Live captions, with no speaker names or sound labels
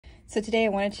So today I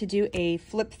wanted to do a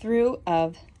flip through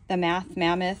of the Math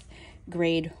Mammoth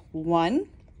grade 1.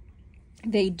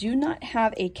 They do not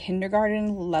have a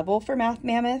kindergarten level for Math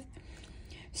Mammoth,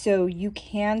 so you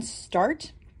can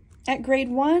start at grade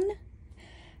 1,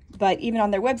 but even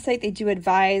on their website they do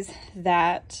advise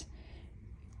that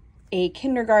a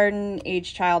kindergarten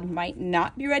age child might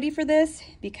not be ready for this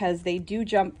because they do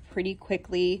jump pretty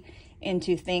quickly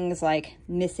into things like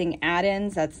missing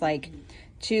add-ins. That's like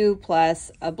 2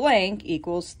 plus a blank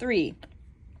equals 3,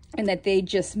 and that they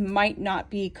just might not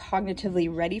be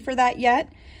cognitively ready for that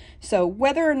yet. So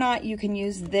whether or not you can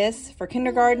use this for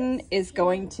kindergarten is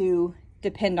going to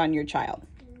depend on your child.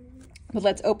 But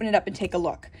let's open it up and take a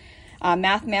look.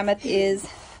 Math Mammoth is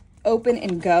open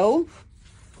and go.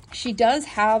 She does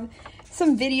have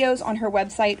some videos on her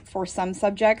website for some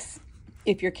subjects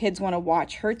if your kids want to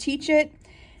watch her teach it.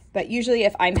 But usually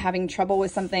if I'm having trouble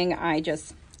with something, I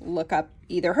just look up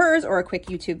either hers or a quick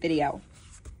YouTube video.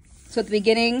 So at the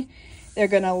beginning, they're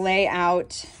going to lay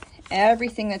out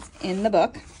everything that's in the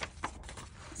book.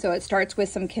 So it starts with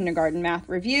some kindergarten math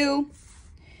review,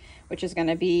 which is going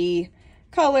to be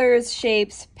colors,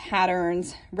 shapes,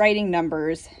 patterns, writing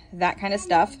numbers, that kind of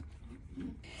stuff.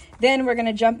 Then we're going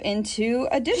to jump into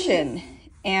addition.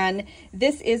 And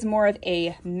this is more of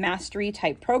a mastery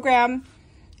type program,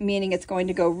 meaning it's going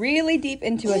to go really deep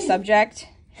into a subject.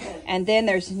 And then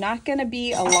there's not going to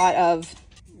be a lot of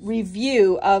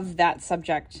review of that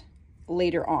subject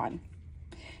later on.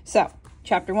 So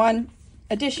chapter 1,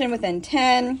 addition within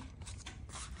 10.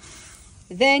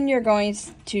 Then you're going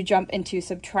to jump into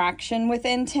subtraction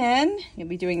within 10. You'll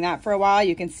be doing that for a while.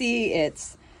 You can see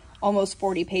it's almost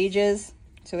 40 pages,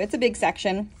 so it's a big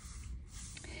section.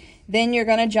 Then you're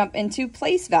going to jump into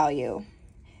place value,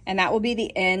 and that will be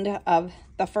the end of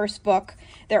the first book.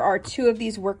 There are 2 of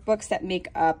these workbooks that make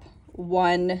up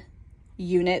one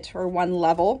unit or one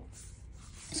level.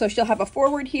 So she'll have a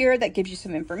foreword here that gives you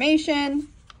some information.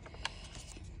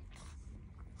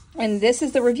 And this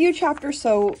is the review chapter,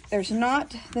 so there's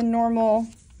not the normal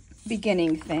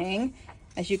beginning thing.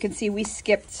 As you can see, we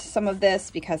skipped some of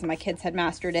this because my kids had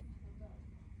mastered it.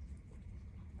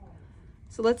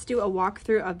 So let's do a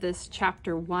walkthrough of this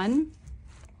chapter 1.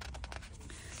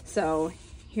 So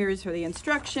here's for the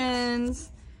instructions,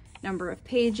 number of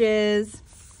pages.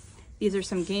 These are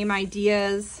some game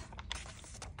ideas,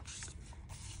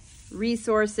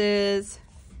 resources,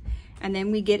 and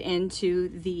then we get into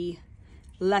the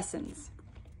lessons.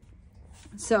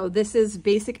 So this is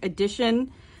basic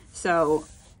addition. So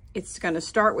it's going to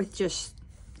start with just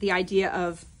the idea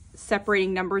of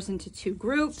separating numbers into 2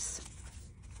 groups.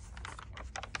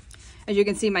 As you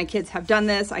can see, my kids have done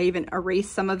this. I even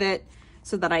erased some of it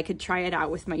so that I could try it out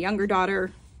with my younger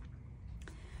daughter.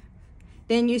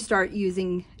 Then you start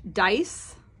using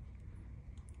dice,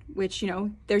 which,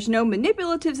 there's no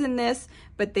manipulatives in this,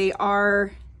 but they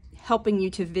are helping you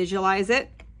to visualize it.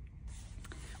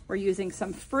 We're using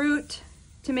some fruit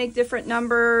to make different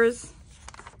numbers.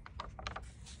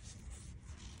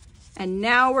 And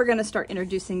now we're going to start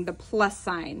introducing the plus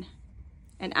sign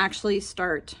and actually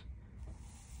start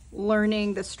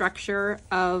learning the structure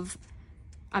of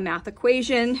a math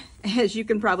equation. As you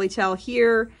can probably tell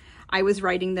here, I was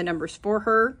writing the numbers for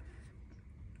her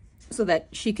so that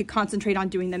she could concentrate on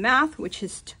doing the math, which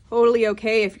is totally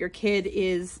okay if your kid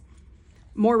is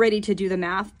more ready to do the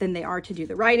math than they are to do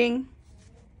the writing.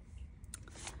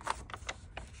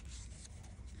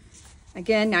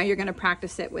 Again, now you're going to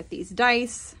practice it with these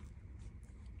dice.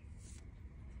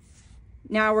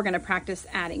 Now we're going to practice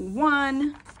adding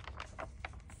 1,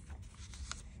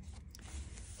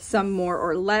 some more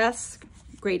or less,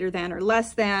 greater than or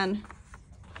less than.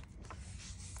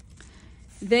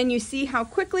 Then you see how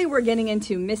quickly we're getting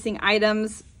into missing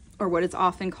items, or what is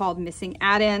often called missing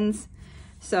add-ins.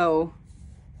 So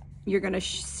you're going to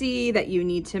see that you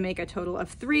need to make a total of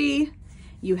 3.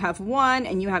 You have 1,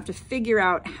 and you have to figure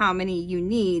out how many you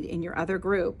need in your other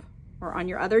group or on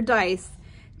your other dice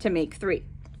to make 3.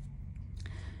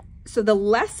 So the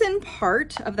lesson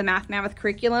part of the Math Mammoth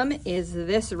curriculum is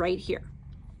this right here.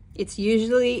 It's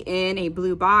usually in a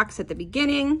blue box at the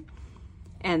beginning,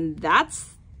 and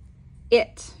that's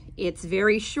it. It's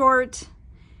very short.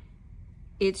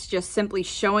 It's just simply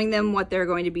showing them what they're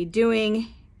going to be doing,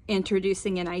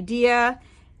 introducing an idea,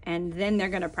 and then they're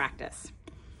going to practice.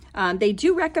 They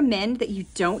do recommend that you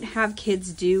don't have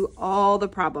kids do all the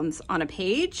problems on a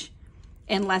page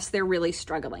unless they're really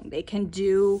struggling. They can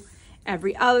do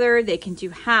every other, they can do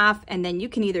half, and then you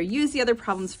can either use the other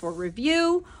problems for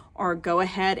review or go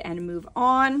ahead and move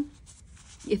on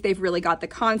if they've really got the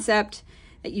concept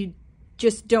that you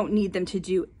just don't need them to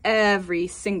do every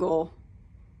single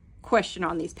question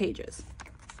on these pages.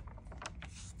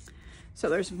 So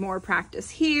there's more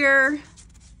practice here.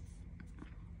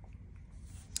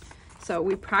 So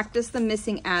we practice the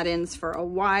missing add-ins for a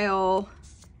while.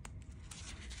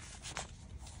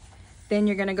 Then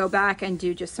you're gonna go back and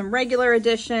do just some regular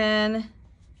addition.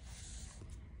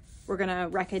 We're gonna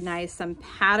recognize some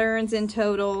patterns in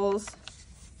totals.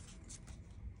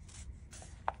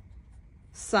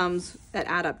 Sums that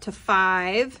add up to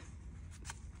 5.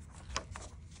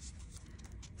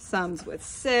 Sums with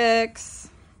 6.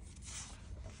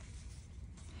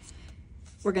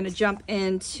 We're gonna jump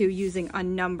into using a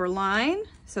number line.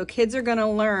 So kids are gonna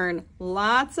learn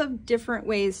lots of different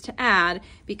ways to add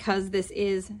because this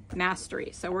is mastery.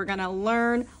 So we're gonna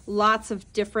learn lots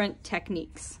of different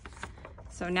techniques.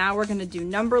 So now we're gonna do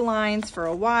number lines for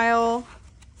a while.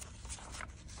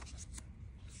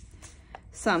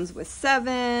 Sums with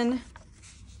 7.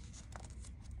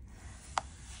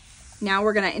 Now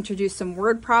we're gonna introduce some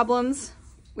word problems,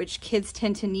 which kids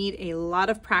tend to need a lot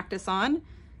of practice on.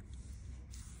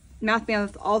 Math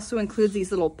Mammoth also includes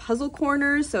these little puzzle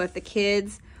corners, so if the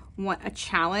kids want a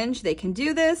challenge, they can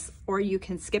do this, or you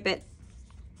can skip it.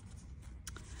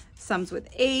 Sums with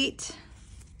 8.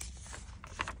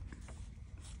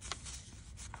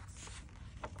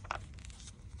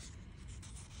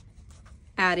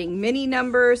 Adding mini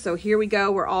numbers, so here we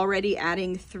go, we're already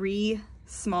adding 3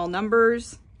 small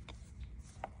numbers.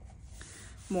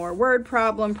 More word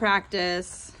problem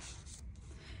practice.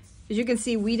 As you can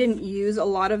see, we didn't use a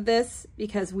lot of this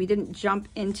because we didn't jump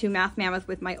into Math Mammoth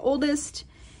with my oldest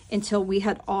until we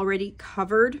had already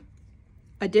covered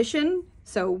addition.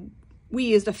 So we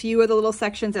used a few of the little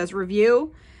sections as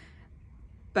review,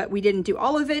 but we didn't do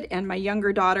all of it, and my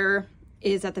younger daughter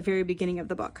is at the very beginning of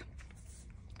the book.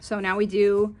 So now we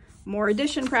do more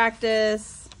addition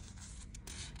practice,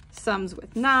 sums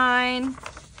with 9,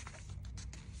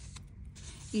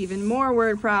 even more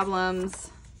word problems,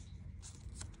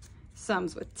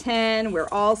 sums with 10. We're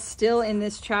all still in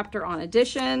this chapter on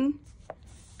addition.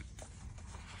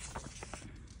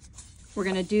 We're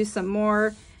gonna do some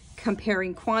more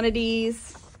comparing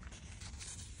quantities.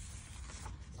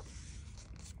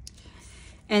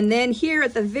 And then here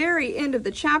at the very end of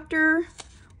the chapter,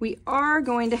 we are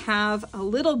going to have a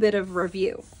little bit of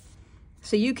review.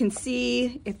 So you can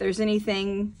see if there's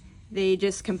anything they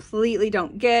just completely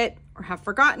don't get or have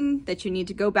forgotten that you need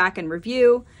to go back and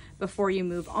review before you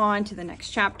move on to the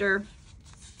next chapter.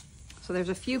 So there's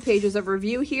a few pages of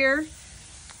review here,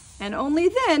 and only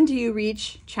then do you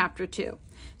reach chapter 2.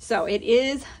 So it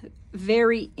is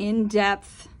very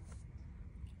in-depth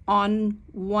on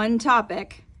one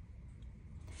topic,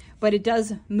 but it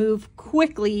does move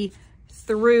quickly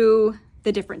through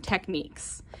the different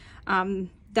techniques.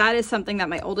 That is something that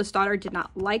my oldest daughter did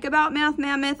not like about Math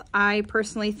Mammoth. I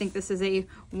personally think this is a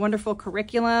wonderful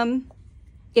curriculum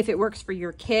if it works for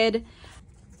your kid.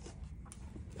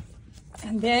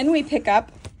 And then we pick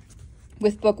up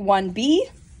with book 1B.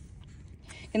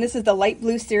 And this is the light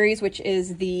blue series, which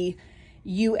is the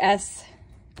US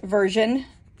version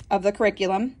of the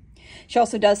curriculum. She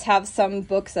also does have some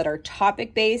books that are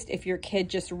topic-based if your kid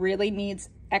just really needs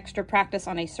extra practice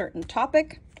on a certain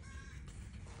topic.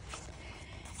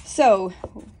 So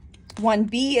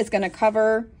 1B is going to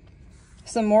cover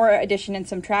some more addition and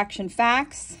subtraction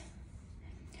facts.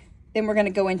 Then we're going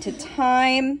to go into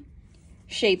time,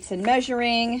 shapes and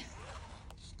measuring,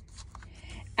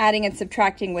 adding and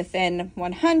subtracting within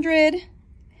 100,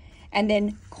 and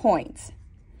then coins.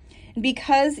 And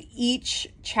because each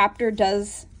chapter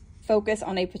does focus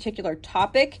on a particular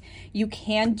topic, you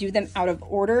can do them out of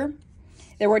order.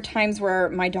 There were times where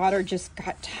my daughter just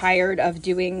got tired of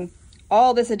doing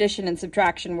all this addition and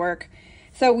subtraction work.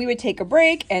 So we would take a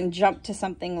break and jump to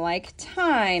something like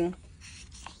time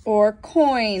or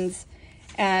coins.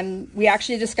 And we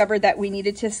actually discovered that we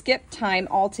needed to skip time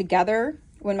altogether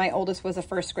when my oldest was a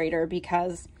first grader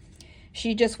because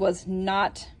she just was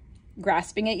not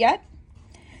grasping it yet.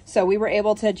 So we were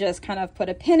able to just kind of put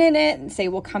a pin in it and say,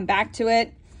 we'll come back to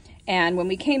it. And when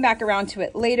we came back around to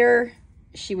it later,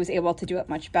 she was able to do it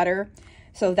much better.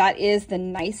 So that is the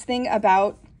nice thing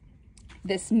about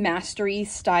this mastery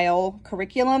style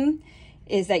curriculum,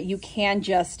 is that you can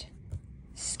just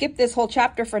skip this whole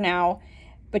chapter for now,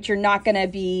 but you're not going to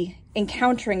be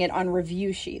encountering it on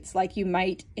review sheets like you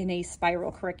might in a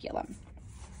spiral curriculum.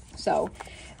 So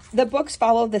the books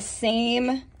follow the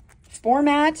same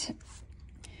format.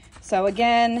 So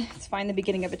again, let's find the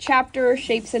beginning of a chapter,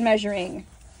 shapes and measuring.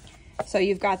 So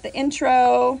you've got the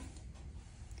intro,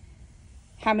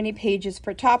 how many pages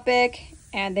per topic,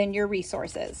 and then your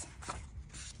resources.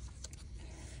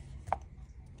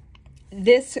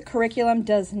 This curriculum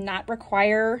does not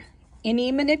require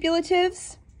any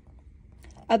manipulatives.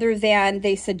 other than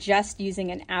they suggest using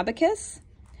an abacus.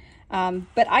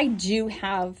 But I do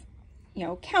have, you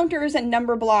know, counters and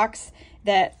number blocks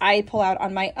that I pull out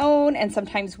on my own, and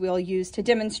sometimes we'll use to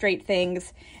demonstrate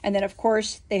things. And then of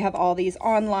course they have all these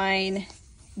online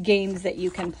games that you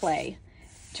can play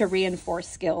to reinforce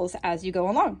skills as you go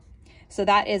along. So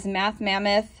that is Math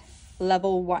Mammoth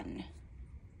Level 1.